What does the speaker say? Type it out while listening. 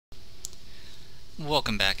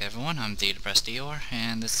Welcome back everyone, I'm the Depressed Eeyore,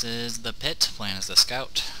 and this is the pit, playing as the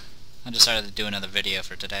scout. I decided to do another video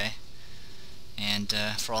for today, and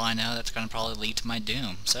for all I know that's going to probably lead to my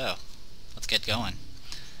doom, so let's get going.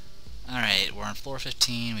 Alright, we're on floor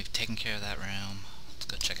 15, we've taken care of that room. Let's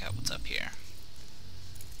go check out what's up here.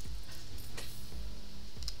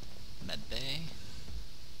 Med bay.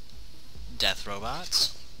 Death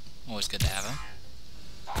robots. Always good to have them.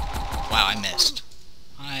 Wow, I missed.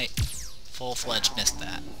 I full-fledged missed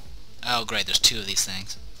that. Oh great, there's two of these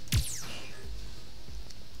things.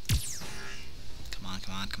 Come on,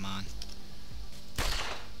 come on, come on.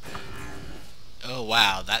 Oh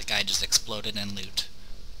wow, that guy just exploded in loot.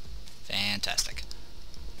 Fantastic.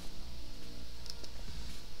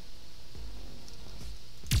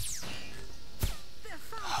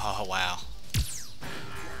 Oh wow.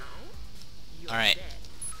 Alright.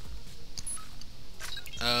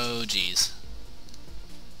 Oh jeez.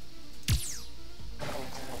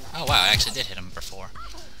 Oh wow, I actually did hit him before.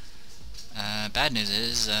 Bad news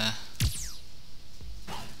is,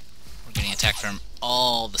 we're getting attacked from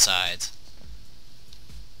all the sides.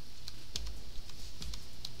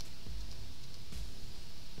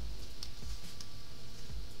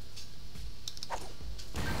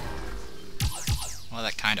 Well,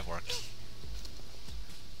 that kind of worked.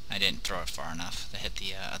 I didn't throw it far enough to hit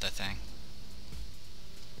the other thing.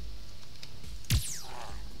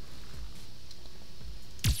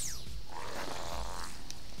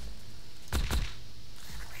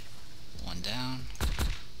 One down.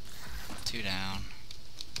 Two down.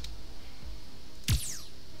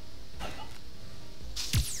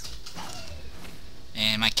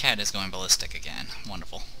 And my cat is going ballistic again.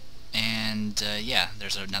 Wonderful. And yeah,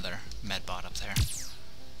 there's another medbot up there.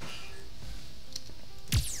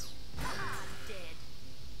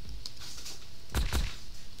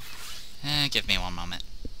 Give me one moment.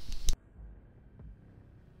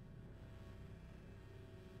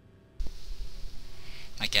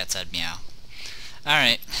 My cat said meow.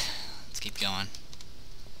 Alright, let's keep going.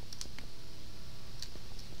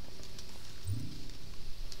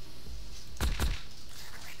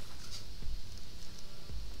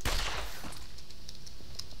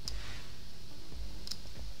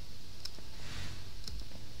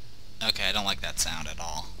 Okay, I don't like that sound at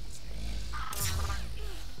all.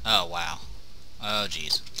 Oh, wow. Oh,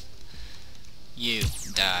 jeez. You,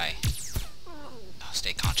 die. Oh,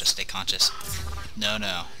 stay conscious, stay conscious. No,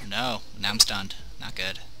 no, no. Now I'm stunned. Not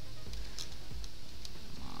good.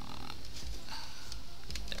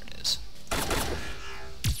 There it is.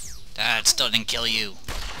 That still didn't kill you.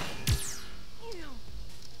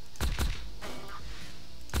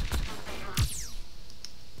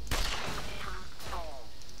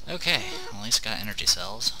 Okay, at least got energy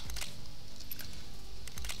cells.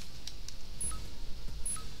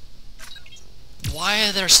 Why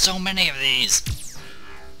are there so many of these?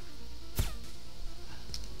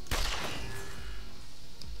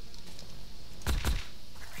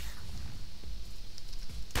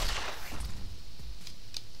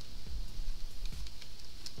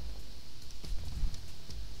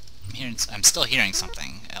 I'm still hearing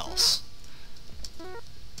something else.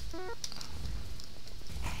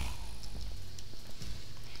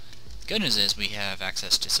 Good news is we have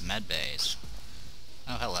access to some med bays.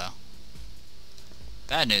 Oh, hello.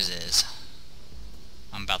 Bad news is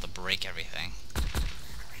I'm about to break everything.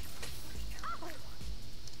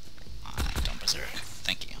 Don't berserk.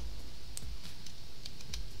 Thank you.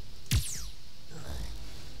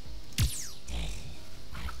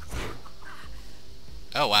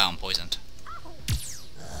 Oh wow, I'm poisoned.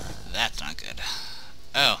 That's not good.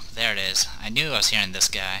 Oh, there it is. I knew I was hearing this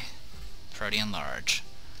guy. Protean Large.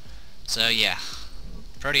 So yeah,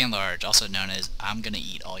 Protean Large, also known as I'm gonna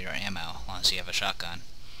eat all your ammo unless you have a shotgun.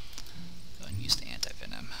 Go ahead and use the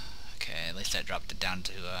anti-venom. Okay, at least that dropped it down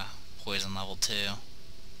to poison level 2.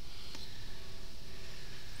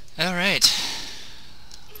 Alright.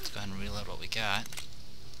 Let's go ahead and reload what we got.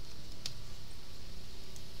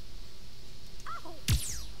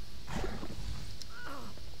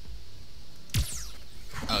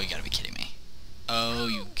 Oh, you gotta be kidding me. Oh,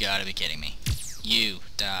 you gotta be kidding me. You,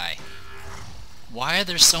 die. Why are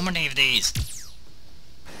there so many of these?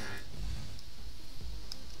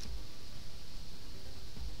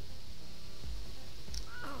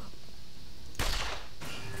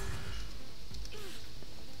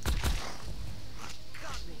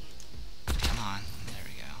 Come on, there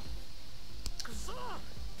we go.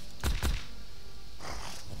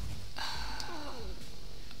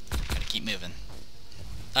 Gotta keep moving.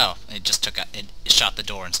 Oh, it just took it shot the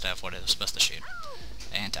door instead of what it was supposed to shoot.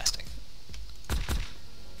 Fantastic.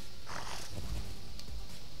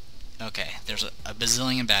 Okay, there's a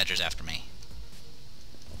bazillion badgers after me.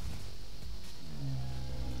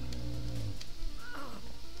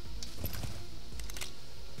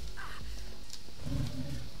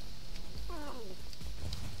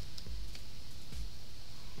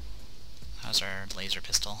 How's our laser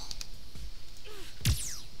pistol?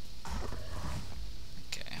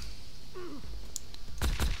 Okay.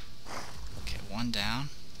 Okay, one down.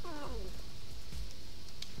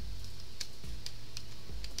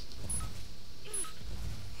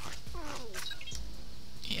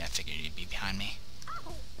 Yeah, I figured you'd be behind me.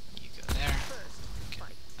 You go there. Okay.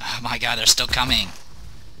 Oh my god, they're still coming!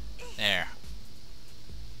 There.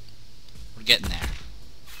 We're getting there.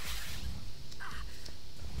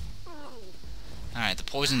 Alright, the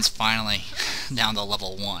poison's finally down to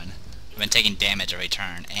level 1. I've been taking damage every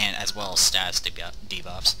turn, and as well as status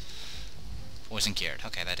debuffs. Poison cured.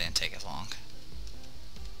 Okay, that didn't take as long.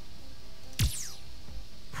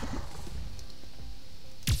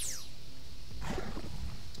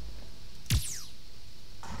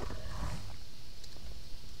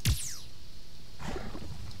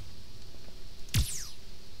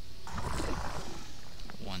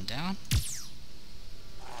 One down.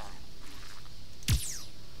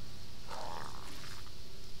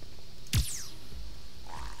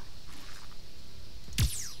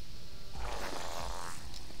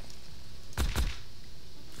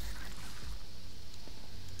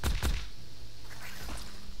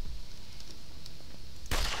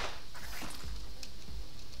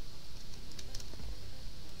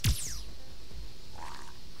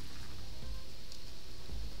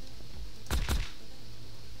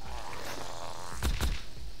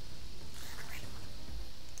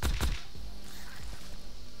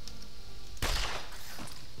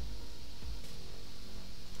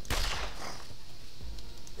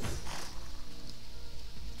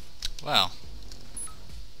 Well.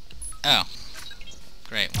 Oh.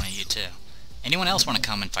 Great, one of you too. Anyone else want to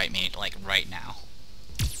come and fight me, like, right now?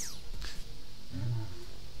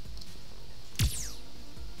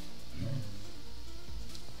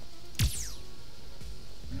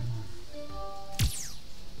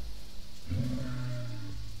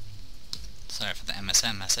 Sorry for the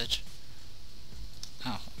MSM message.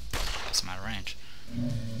 Oh, guess I'm out of range.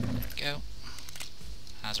 There we go.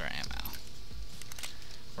 How's our ammo?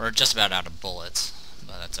 We're just about out of bullets,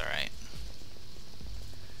 but that's alright.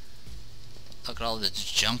 Look at all this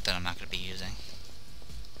junk that I'm not going to be using.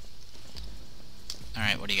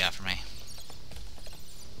 Alright, what do you got for me?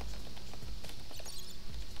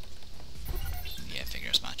 Yeah, figure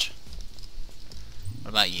as much. What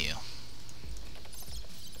about you?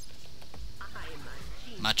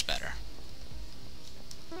 Much better.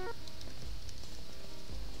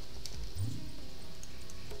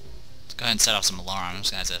 Let's go ahead and set off some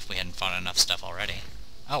alarms, as if we hadn't fought enough stuff already.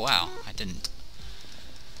 Oh wow, I didn't.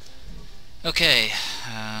 Okay,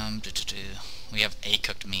 we have a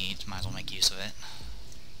cooked meat, might as well make use of it.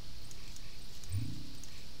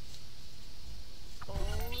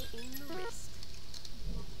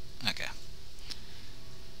 Okay.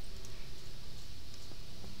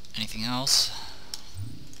 Anything else?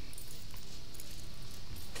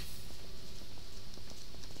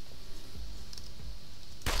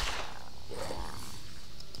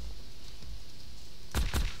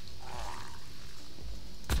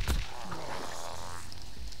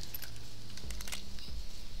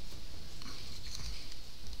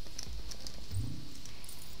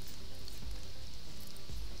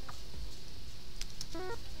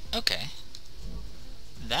 Okay.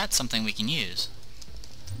 That's something we can use.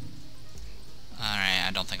 Alright,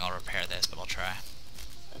 I don't think I'll repair this, but I'll try.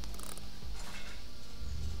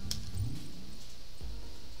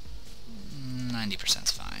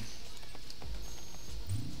 %'s fine.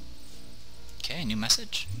 Okay, new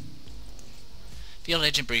message. Field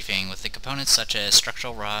agent briefing. With the components such as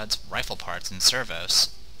structural rods, rifle parts, and servos,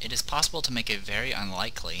 it is possible to make a very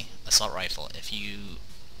unlikely assault rifle if you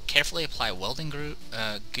carefully apply welding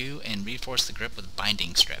goo and reinforce the grip with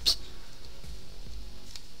binding strips.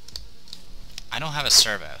 I don't have a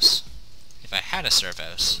servos. If I had a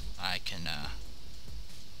servos, I can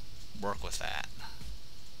work with that.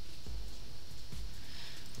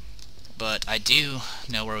 But I do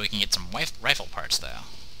know where we can get some rifle parts, though.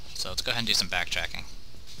 So let's go ahead and do some backtracking.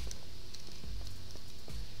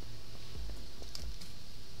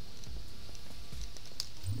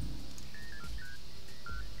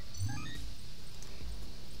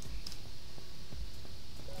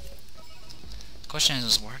 The question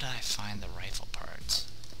is, where did I find the rifle parts?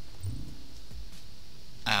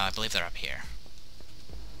 Oh, I believe they're up here.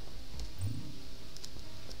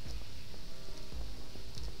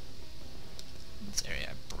 This area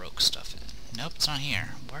I broke stuff in. Nope, it's not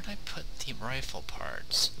here. Where did I put the rifle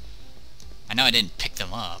parts? I know I didn't pick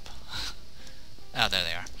them up. Oh, there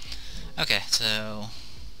they are. Okay, so...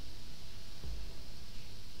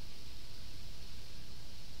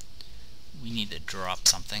 we need to drop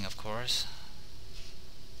something, of course.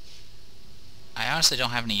 I honestly don't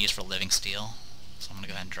have any use for living steel, so I'm going to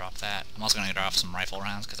go ahead and drop that. I'm also going to drop some rifle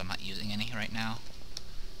rounds because I'm not using any right now.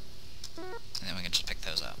 And then we can just pick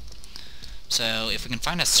those up. So if we can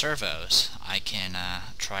find a servos, I can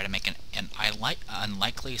try to make an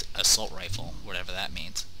unlikely assault rifle, whatever that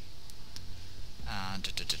means.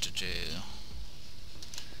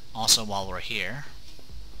 Also, while we're here,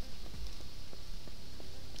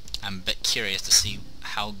 I'm a bit curious to see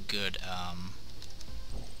how good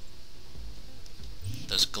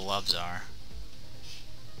those gloves are.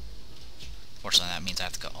 Fortunately, that means I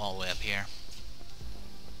have to go all the way up here,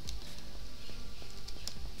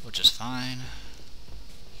 which is fine.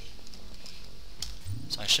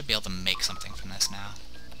 So I should be able to make something from this now.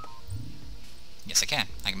 Yes, I can.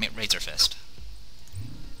 I can make Razor Fist.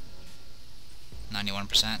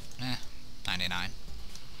 91%? 99.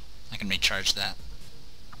 I can recharge that.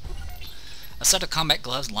 A set of combat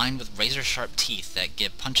gloves lined with razor-sharp teeth that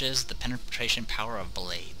give punches the penetration power of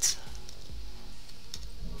blades.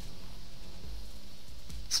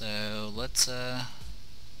 So let's I'm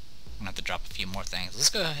gonna have to drop a few more things. Let's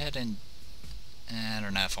go ahead and I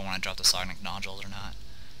don't know if I want to drop the sonic nodules or not.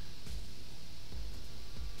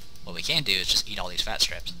 What we can do is just eat all these fat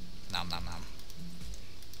strips. Nom nom nom.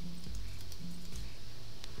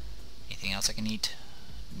 Anything else I can eat?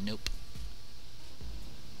 Nope.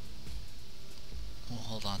 We'll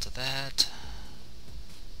hold on to that.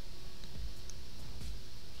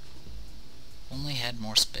 Only had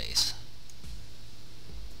more space.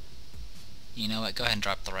 You know what? Go ahead and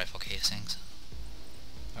drop the rifle casings.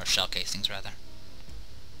 Or shell casings, rather.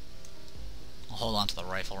 I'll hold on to the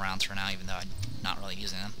rifle rounds for now, even though I'm not really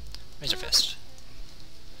using them. Razor Fist.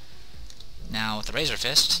 Now, with the Razor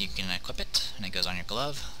Fist, you can equip it, and it goes on your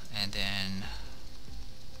glove, and then...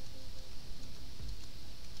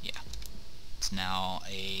 yeah. It's now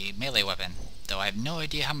a melee weapon, though I have no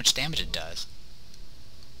idea how much damage it does.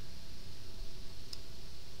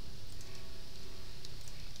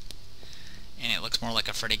 And it looks more like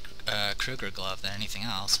a Freddy Krueger glove than anything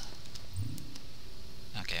else.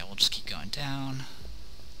 Okay, we'll just keep going down.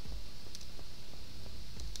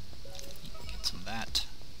 Get some of that.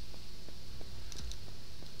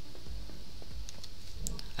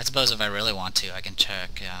 I suppose if I really want to, I can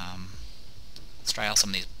check, let's try out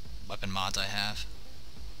some of these weapon mods I have.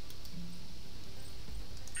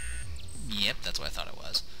 Yep, that's what I thought it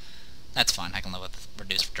was. That's fine, I can live with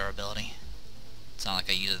reduced durability. It's not like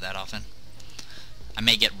I use it that often. I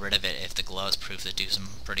may get rid of it if the gloves prove to do some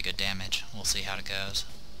pretty good damage. We'll see how it goes.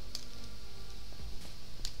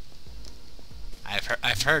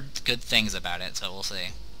 I've heard good things about it, so we'll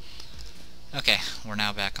see. Okay, we're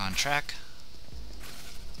now back on track.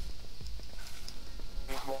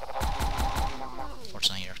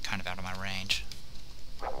 Fortunately, you're kind of out of my range.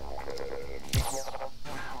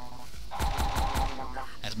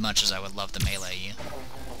 As much as I would love to melee you.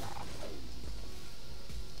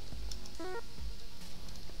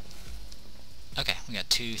 Okay, we got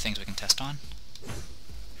two things we can test on.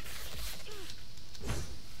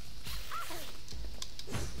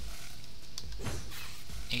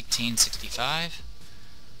 $18.65.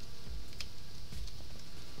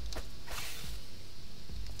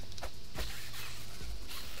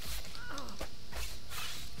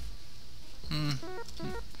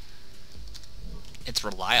 It's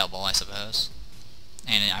reliable, I suppose.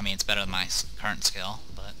 And I mean, it's better than my current skill,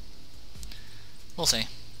 but we'll see.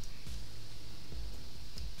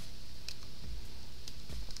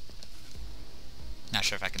 Not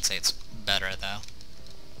sure if I can say it's better, though.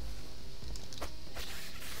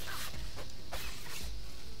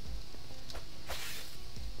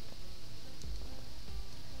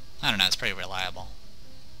 I don't know, it's pretty reliable.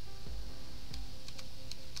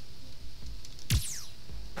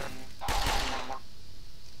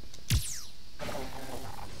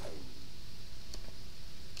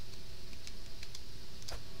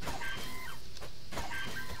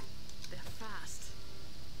 They're fast.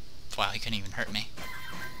 Wow, he couldn't even hurt me.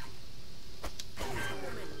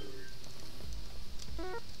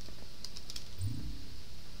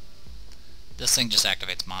 This thing just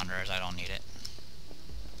activates monitors, I don't need it.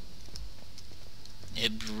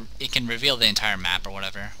 It can reveal the entire map or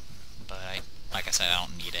whatever, but like I said, I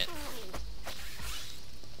don't need it.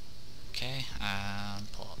 Okay,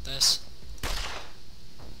 pull out this.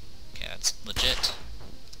 Okay, that's legit.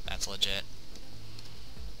 That's legit.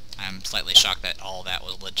 I'm slightly shocked that all that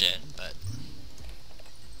was legit, but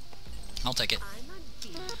I'll take it. I'm a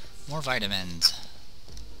genius. More vitamins.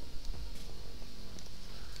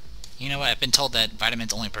 You know what, I've been told that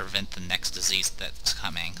vitamins only prevent the next disease that's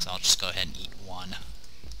coming, so I'll just go ahead and eat one.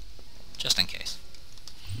 Just in case.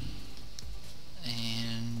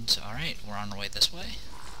 And, alright, we're on our way this way.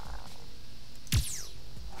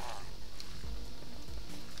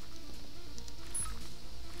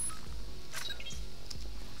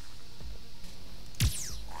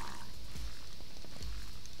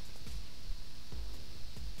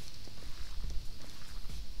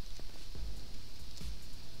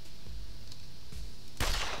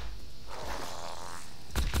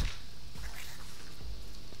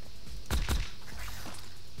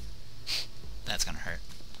 That's gonna hurt.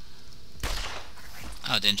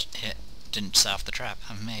 Oh, didn't set off the trap.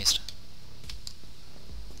 I'm amazed.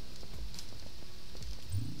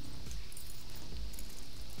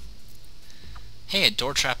 Hey, a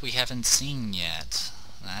door trap we haven't seen yet.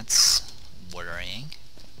 That's worrying.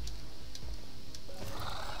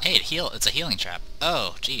 Hey, it's a healing trap.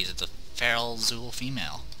 Oh, geez, it's a feral Zool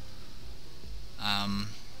female.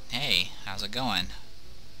 Hey, how's it going?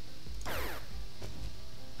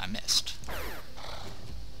 I missed.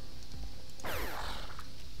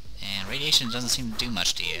 And radiation doesn't seem to do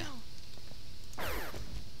much to you.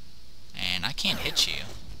 And I can't hit you.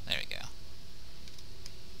 There we go.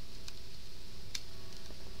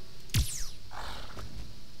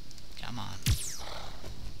 Come on.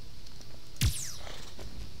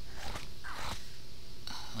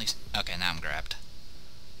 At least, okay, now I'm grabbed.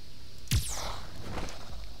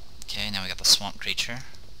 Okay, now we got the swamp creature.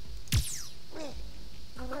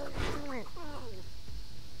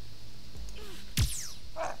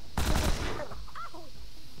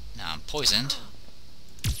 Now I'm poisoned.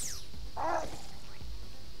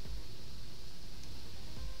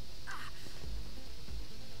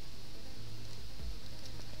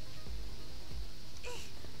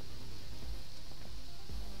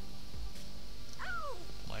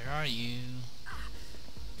 Where are you?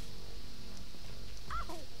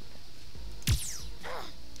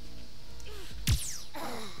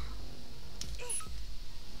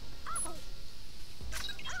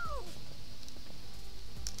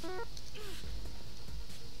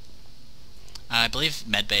 I believe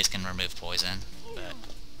medbays can remove poison, but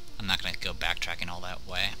I'm not going to go backtracking all that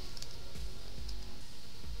way.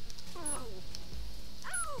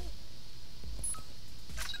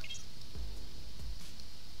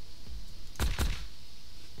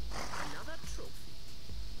 Another trophy.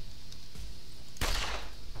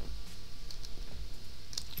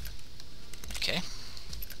 Okay.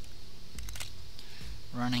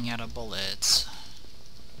 Running out of bullets.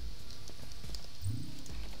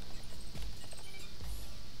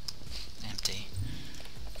 Empty.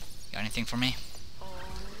 Got anything for me? All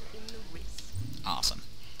in the wrist. Awesome.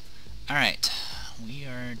 Alright, we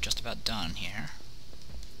are just about done here.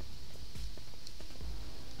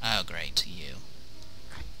 Oh great, you.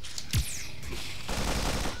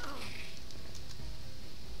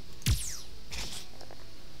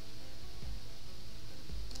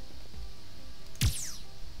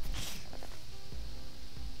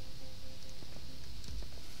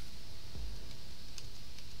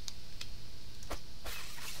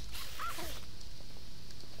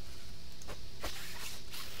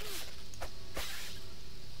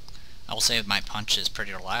 I will say my punch is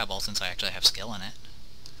pretty reliable since I actually have skill in it.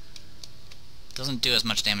 Doesn't do as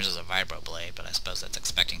much damage as a vibro blade, but I suppose that's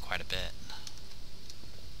expecting quite a bit.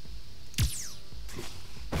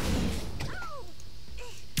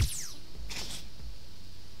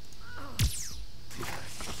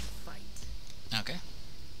 Fight. Okay.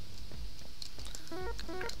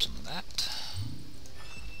 Grab some of that.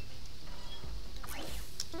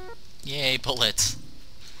 Yay, bullets!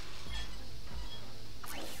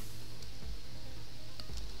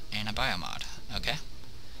 And a biomod. Okay.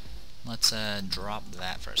 Let's drop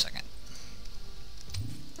that for a second.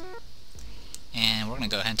 And we're gonna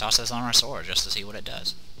go ahead and toss this on our sword just to see what it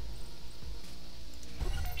does.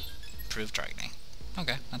 Improved targeting.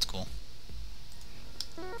 Okay, that's cool.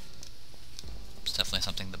 It's definitely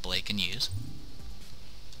something the blade can use.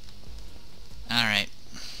 Alright.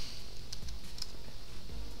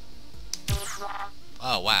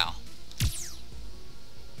 Oh, wow.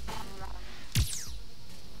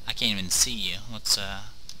 I can't even see you. Let's, there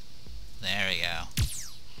we go.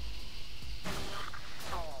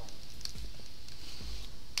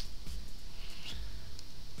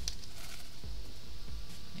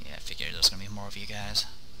 Yeah, I figured there's gonna be more of you guys.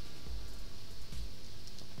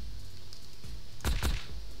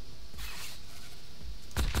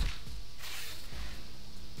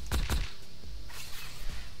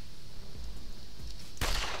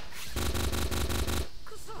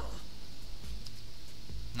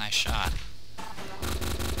 Nice shot.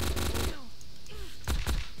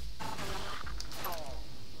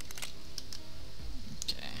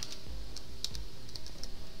 Okay.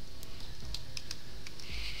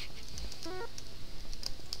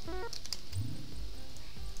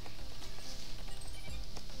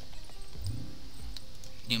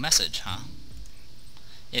 New message, huh?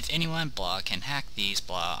 If anyone blah can hack these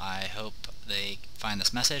blah, I hope they find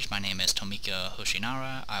this message. My name is Tomiko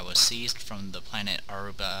Hoshinara. I was seized from the planet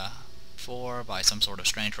Aruba 4 by some sort of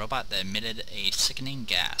strange robot that emitted a sickening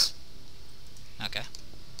gas. Okay.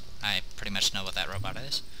 I pretty much know what that robot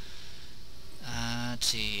is. Let's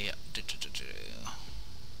see.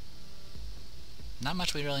 Not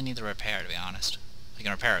much we really need to repair, to be honest. We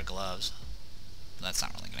can repair our gloves. But that's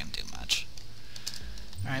not really going to do much.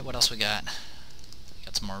 Alright, what else we got?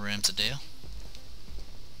 Got some more rooms to do.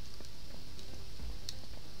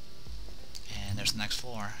 And there's the next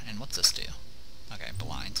floor. And what's this do? Okay,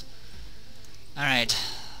 blinds. Alright.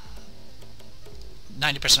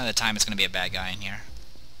 90% of the time it's going to be a bad guy in here.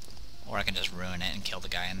 Or I can just ruin it and kill the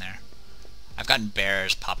guy in there. I've gotten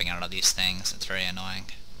bears popping out of these things. It's very annoying.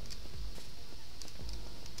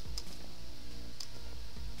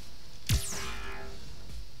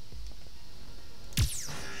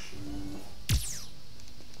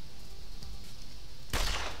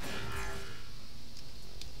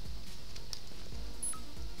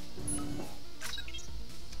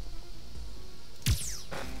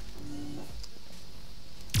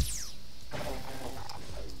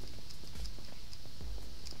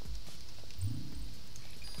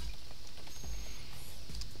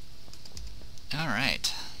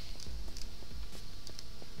 Alright.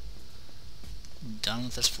 Done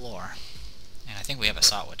with this floor. And I think we have a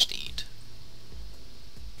sandwich to eat.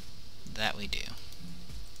 That we do.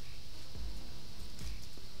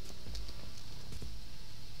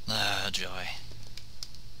 Oh, joy.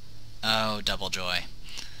 Oh, double joy.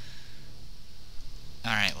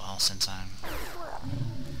 Alright, well, since I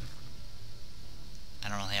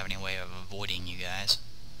don't really have any way of avoiding you guys.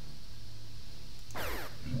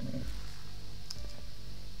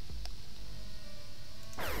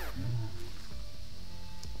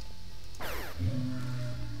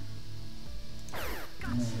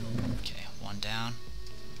 Okay, one down.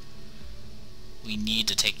 We need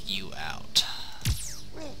to take you out.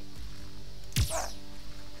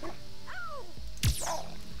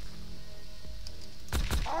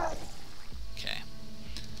 Okay.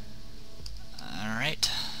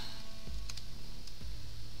 Alright.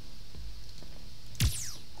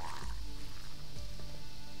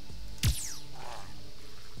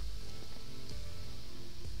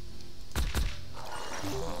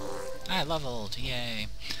 I leveled, yay.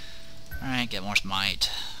 Alright, get more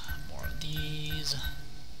smite. More of these.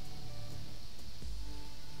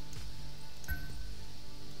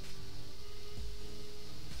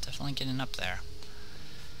 Definitely getting up there.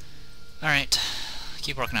 Alright,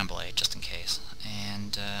 keep working on blade, just in case.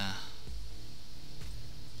 And,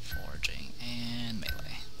 foraging and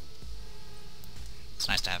melee. It's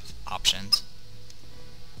nice to have options.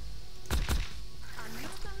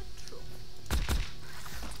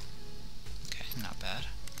 Okay, not bad.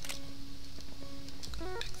 Go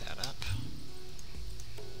pick that up.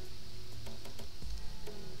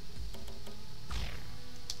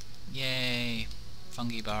 Yay!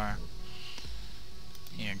 Fungi bar.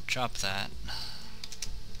 Here, drop that.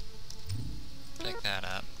 Pick that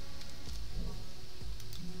up.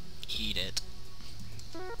 Eat it.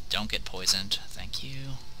 Don't get poisoned. Thank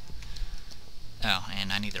you. Oh,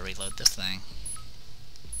 and I need to reload this thing.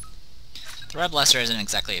 The Red Blaster isn't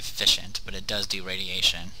exactly efficient, but it does do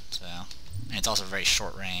radiation, so... And it's also very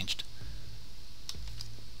short-ranged.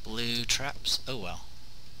 Blue traps. Oh well.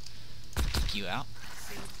 Take you out.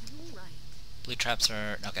 Blue traps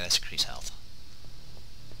are... Okay, that's increased health.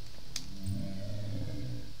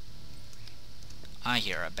 I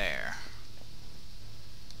hear a bear.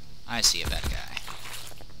 I see a bad guy.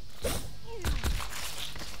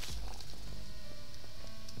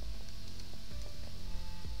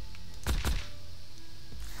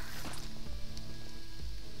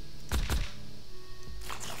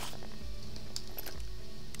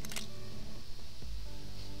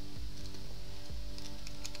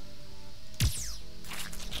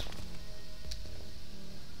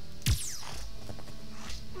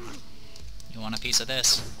 You want a piece of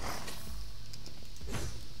this?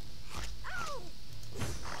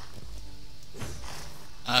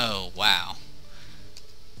 Oh, wow.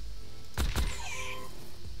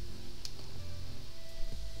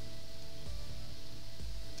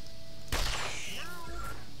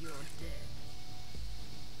 You're dead.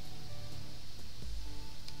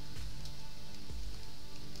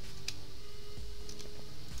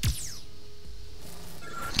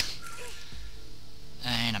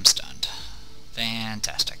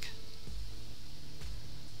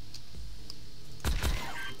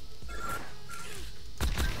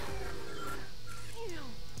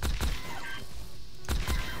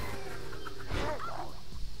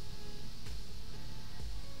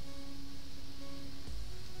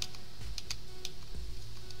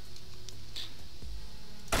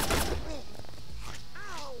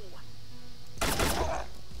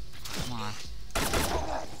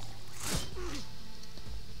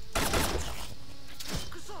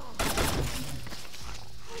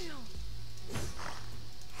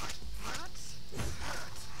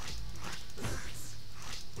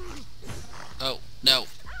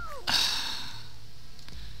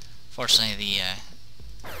 Fortunately,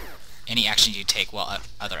 any action you take while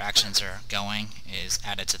other actions are going is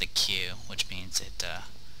added to the queue, which means it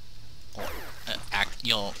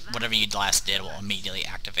whatever you last did will immediately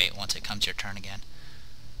activate once it comes your turn again.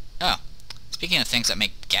 Oh, speaking of things that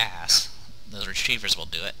make gas, those retrievers will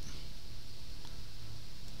do it.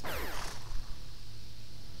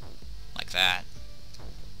 Like that.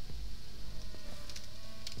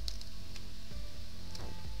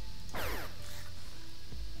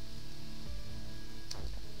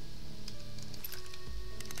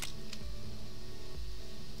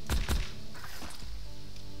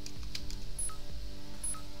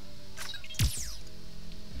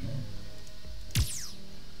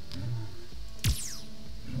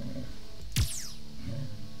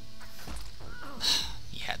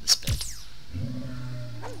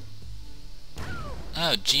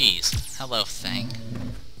 Oh, jeez. Hello, thing.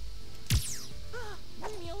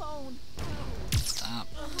 Leave me alone. Stop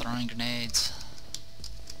throwing grenades.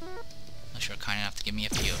 Unless you're kind enough to give me a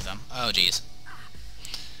few of them. Oh, jeez.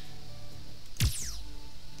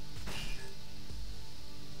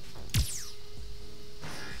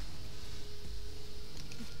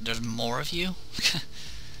 There's more of you?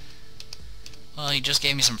 Well, you just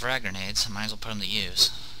gave me some frag grenades. I might as well put them to use.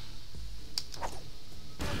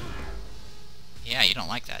 Yeah, you don't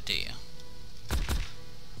like that, do you?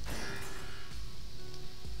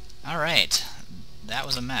 Alright. That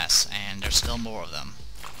was a mess, and there's still more of them.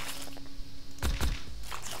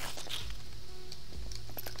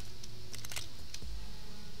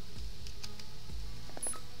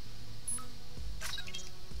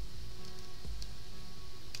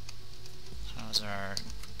 Those are...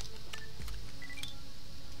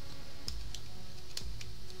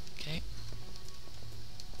 Okay.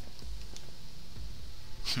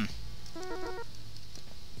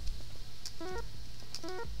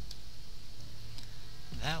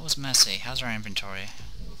 That was messy. How's our inventory?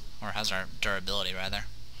 Or how's our durability, rather?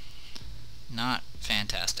 Not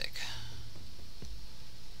fantastic.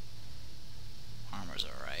 Armor's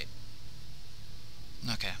alright.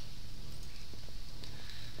 Okay.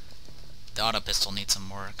 The auto pistol needs some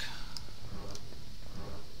work.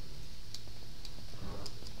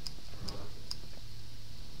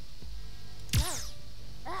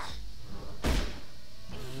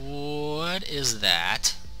 What is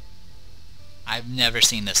that? I've never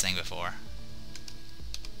seen this thing before.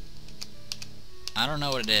 I don't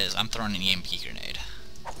know what it is. I'm throwing an EMP grenade.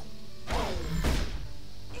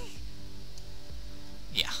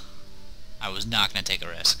 Yeah. I was not going to take a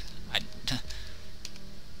risk.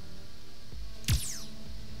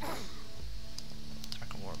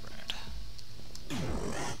 Dark Warbird.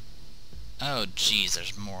 Oh, jeez,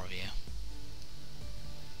 there's more of you.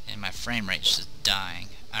 And my frame rate's just dying.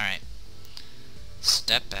 Alright.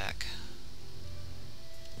 Step back.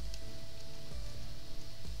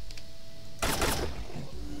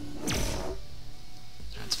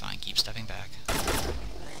 That's fine, keep stepping back. Come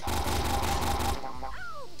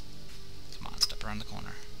on, step around the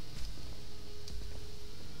corner.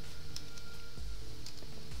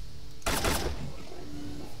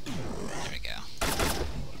 There we go.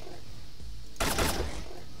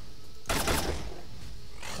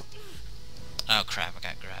 Oh crap, I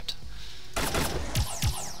got grabbed.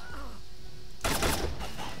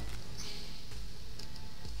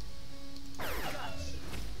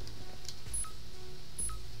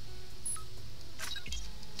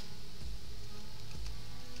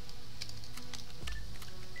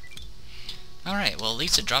 Alright, well at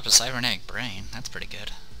least it dropped a cybernetic brain. That's pretty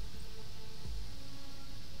good.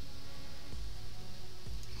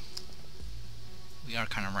 We are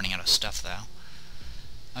kind of running out of stuff though.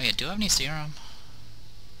 Oh yeah, do I have any serum?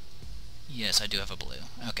 Yes, I do have a blue.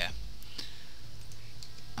 Okay.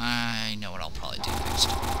 I know what I'll probably do next.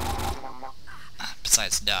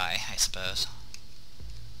 Besides die, I suppose.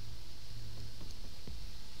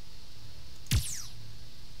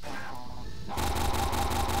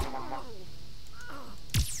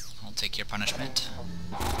 I'll take your punishment.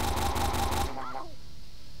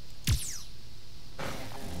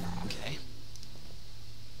 Okay.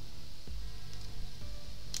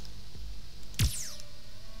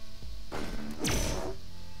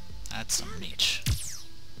 That's some reach.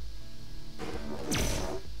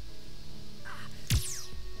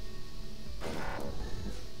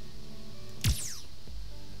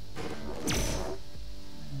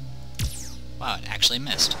 Wow, it actually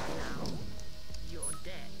missed. You're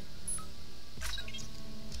dead.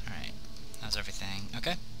 Alright, how's everything?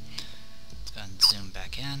 Okay. Let's go ahead and zoom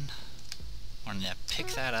back in. We're gonna pick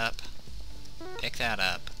that up, pick that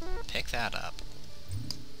up, pick that up.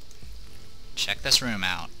 Check this room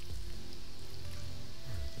out.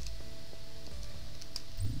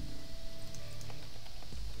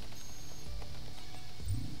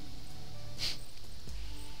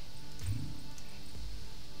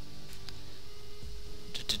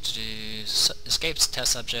 Escapes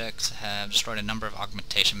test subjects have destroyed a number of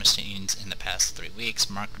augmentation machines in the past 3 weeks.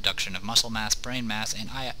 Marked reduction of muscle mass, brain mass, and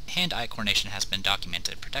hand-eye coordination has been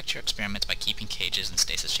documented. Protect your experiments by keeping cages and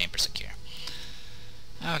stasis chambers secure.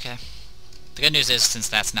 Okay. The good news is, since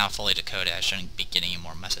that's now fully decoded, I shouldn't be getting you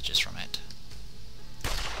more messages from it.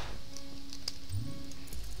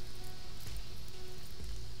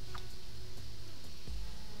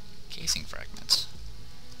 Casing fragments.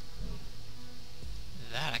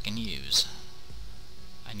 That I can use.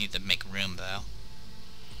 I need to make room, though.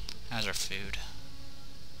 How's our food?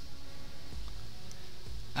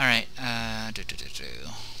 Alright,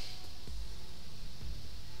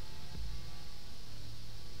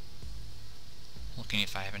 Looking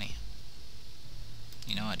if I have any.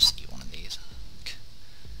 You know what, just eat one of these.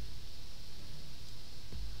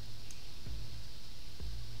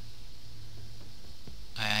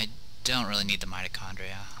 I don't really need the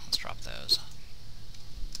mitochondria. Let's drop those.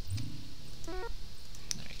 There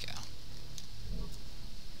you go.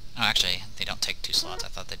 Oh, actually, they don't take 2 slots. I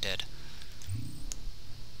thought they did.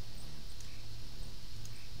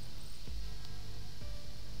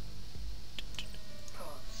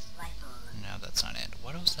 No, that's not it.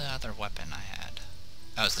 What was the other weapon I had?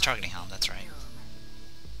 Oh, it's the targeting helm. That's right.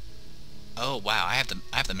 Oh wow, I have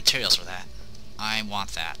the materials for that. I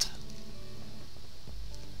want that.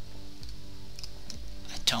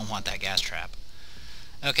 I don't want that gas trap.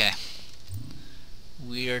 Okay.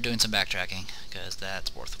 We are doing some backtracking, because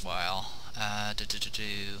that's worthwhile.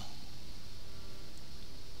 Fortunately,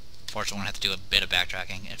 we're going to have to do a bit of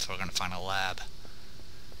backtracking if we're going to find a lab.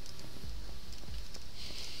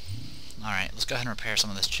 Alright, let's go ahead and repair some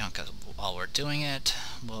of this junk while we're doing it.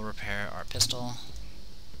 We'll repair our pistol.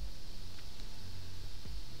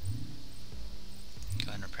 Go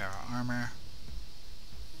ahead and repair our armor.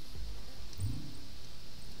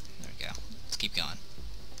 There we go. Let's keep going.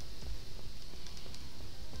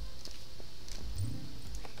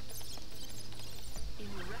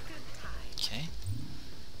 Okay.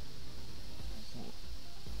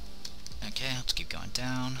 Okay, let's keep going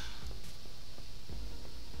down.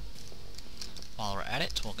 While we're at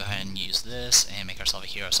it, we'll go ahead and use this and make ourselves a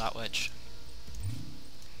hero sotwich.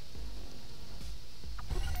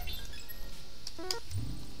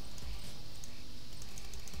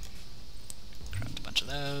 Craft a bunch of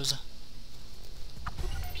those.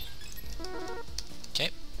 Okay,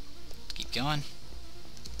 keep going.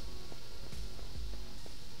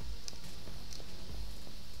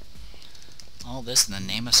 All this in the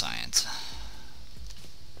name of science.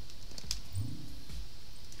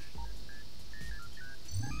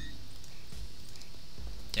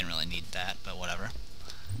 Didn't really need that, but whatever.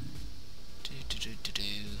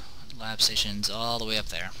 Lab stations all the way up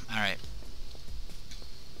there. Alright.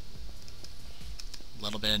 A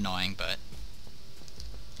little bit annoying, but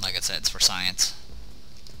like I said, it's for science.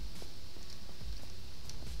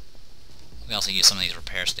 We also use some of these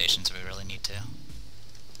repair stations if we really need to.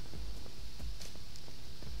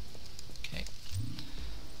 Okay.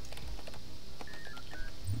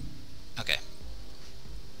 Okay.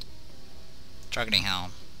 Targeting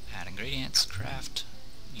helm. Add ingredients, craft,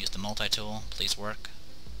 use the multi-tool, please work.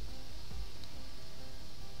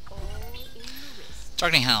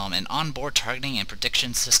 Targeting helm, an onboard targeting and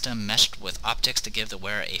prediction system meshed with optics to give the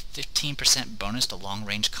wearer a 15% bonus to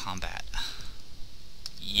long-range combat.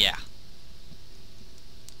 Yeah.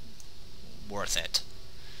 Worth it.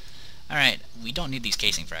 Alright, we don't need these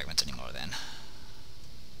casing fragments anymore then.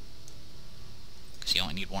 Because you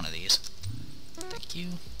only need one of these. Thank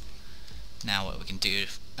you. Now what we can do...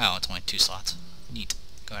 Oh, it's only 2 slots. Neat.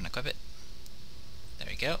 Go ahead and equip it. There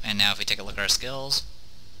you go. And now if we take a look at our skills...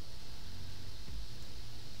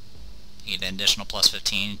 You get an additional plus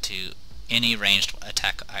 15 to any ranged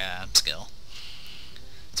attack skill.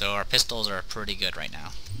 So our pistols are pretty good right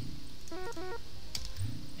now.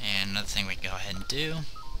 And another thing we can go ahead and do,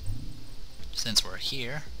 since we're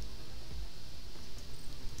here,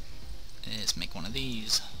 is make one of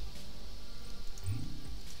these.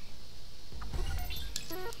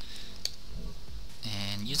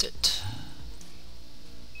 And use it.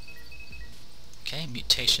 Okay,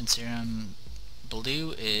 mutation serum.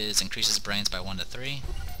 Blue is increases brains by 1 to 3,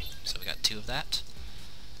 so we got 2 of that.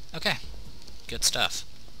 Okay, good stuff.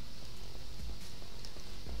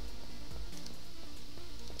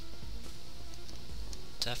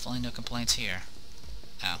 Definitely no complaints here.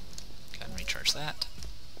 Oh, go ahead and recharge that.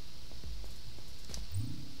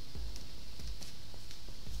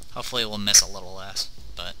 Hopefully we'll miss a little less,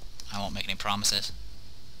 but I won't make any promises.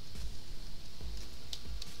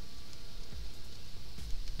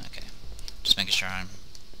 Okay, just making sure I'm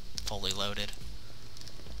fully loaded.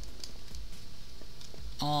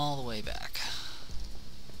 all the way back.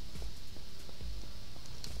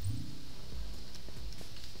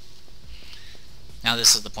 Now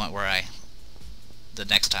this is the point where the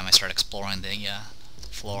next time I start exploring the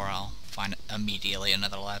floor, I'll find immediately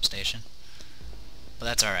another lab station. But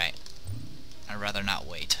that's alright. I'd rather not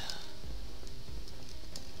wait.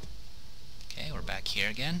 Okay, we're back here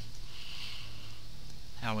again.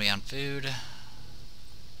 How are we on food?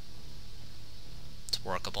 It's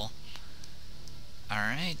workable.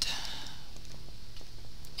 Alright.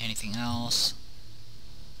 Anything else?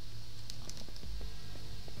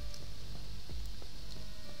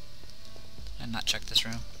 Did I not check this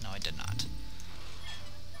room? No, I did not.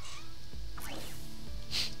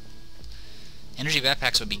 Energy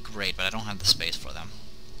backpacks would be great, but I don't have the space for them.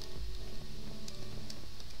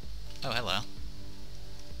 Oh, hello.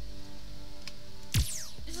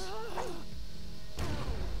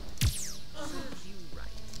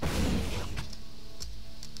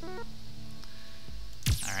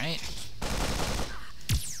 Alright.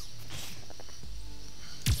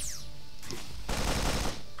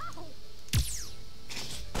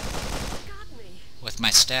 With my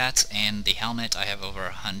stats and the helmet, I have over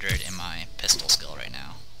 100 in my pistol skill right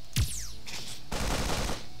now.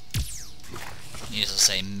 Needless to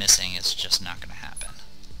say, missing is just not going to happen.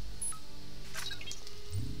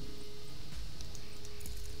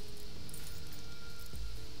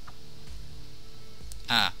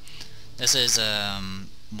 Ah, this is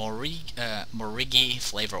Morigi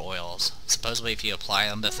flavor oils. Supposedly if you apply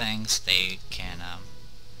them to things, they can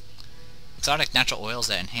exotic natural oils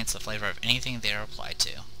that enhance the flavor of anything they are applied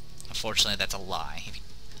to. Unfortunately, that's a lie.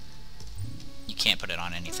 You can't put it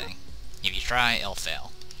on anything. If you try, it'll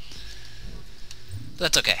fail. But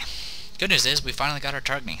that's okay. Good news is, we finally got our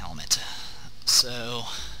targeting helmet. So,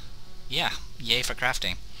 yeah, yay for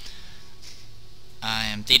crafting. I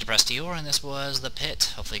am the Depressed Eeyore, and this was The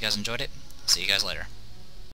Pit. Hopefully you guys enjoyed it. See you guys later.